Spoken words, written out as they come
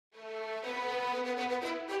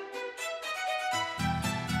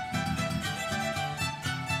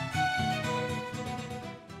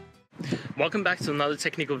Welcome back to another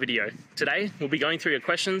technical video. Today, we'll be going through your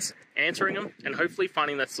questions, answering them, and hopefully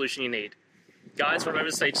finding that solution you need. Guys, remember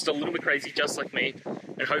to stay just a little bit crazy just like me,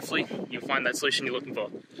 and hopefully you'll find that solution you're looking for.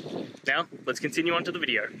 Now, let's continue on to the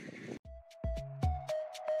video.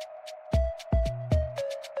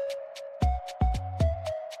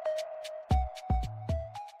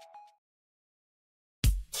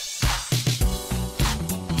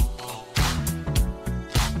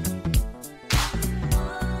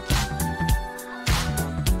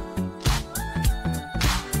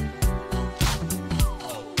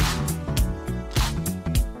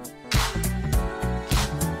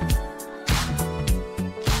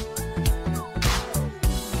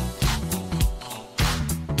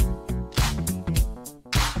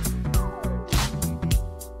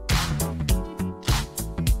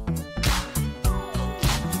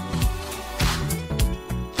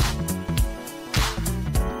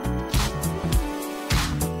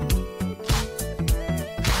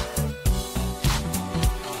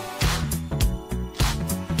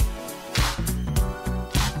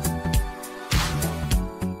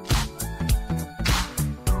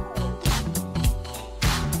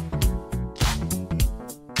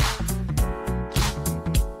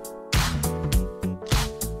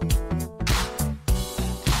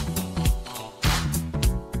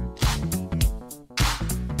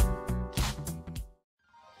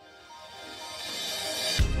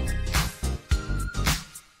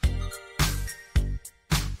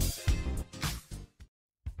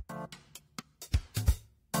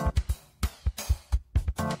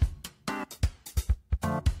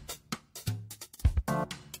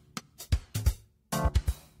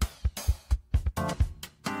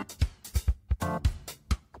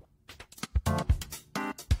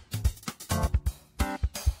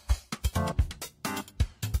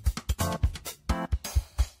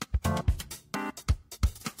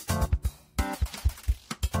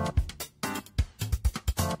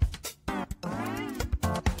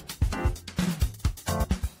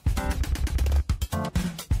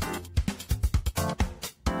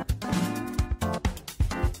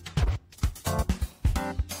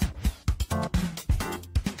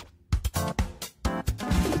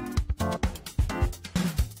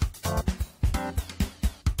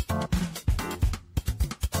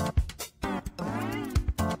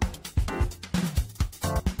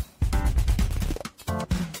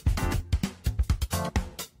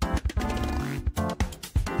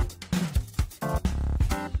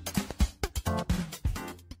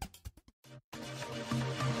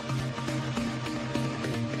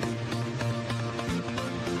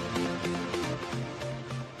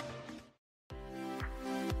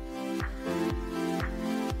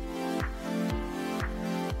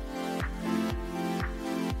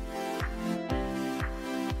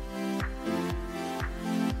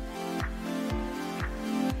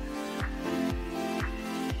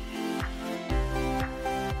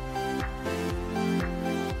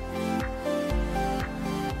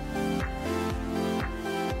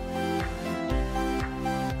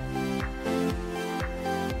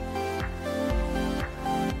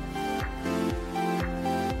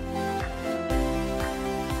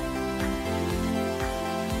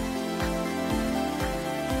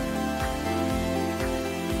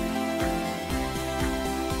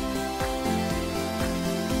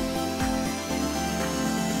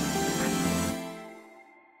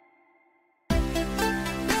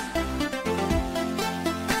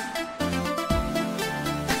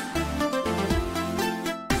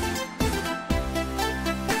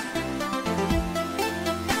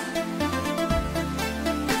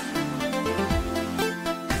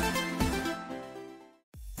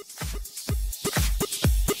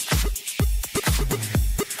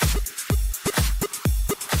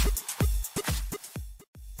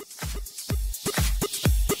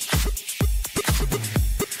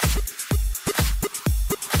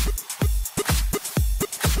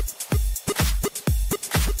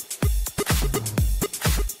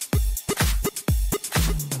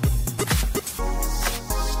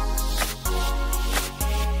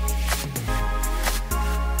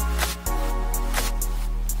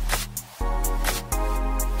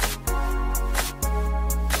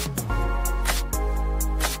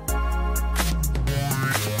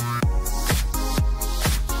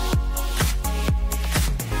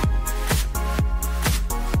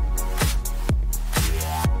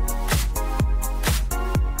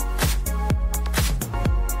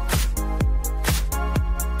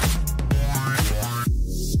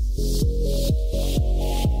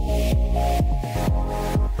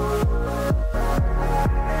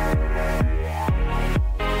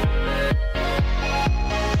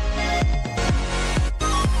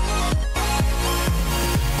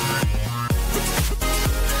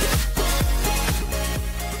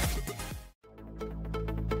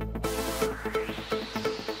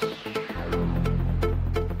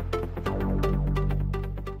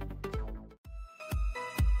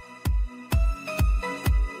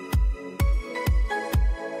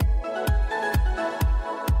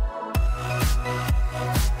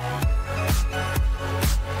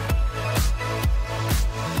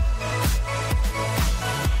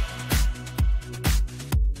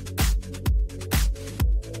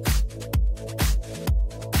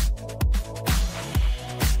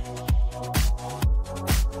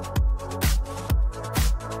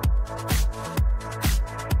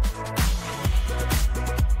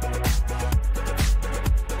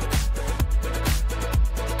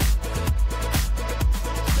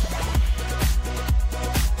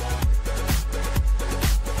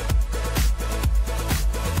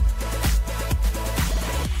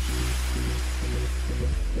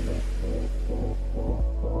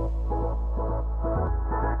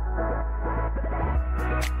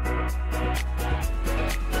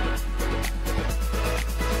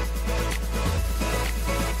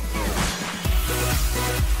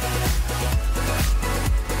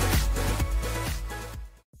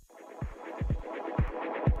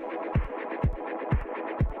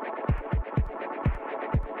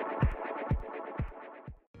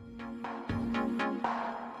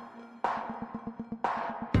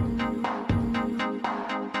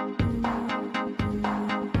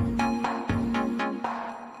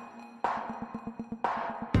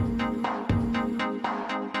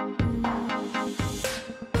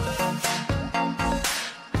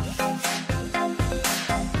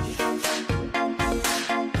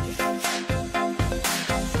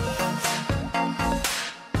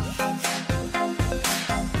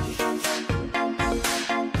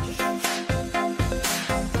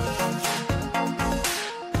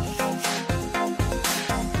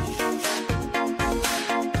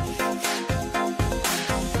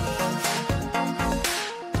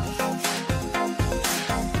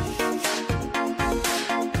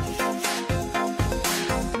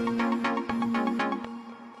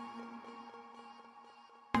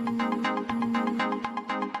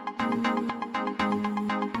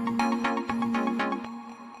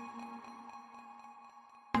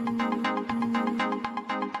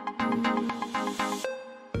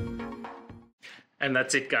 And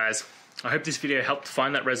that's it, guys. I hope this video helped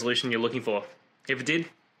find that resolution you're looking for. If it did,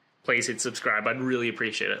 please hit subscribe. I'd really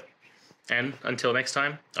appreciate it. And until next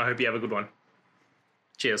time, I hope you have a good one.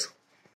 Cheers.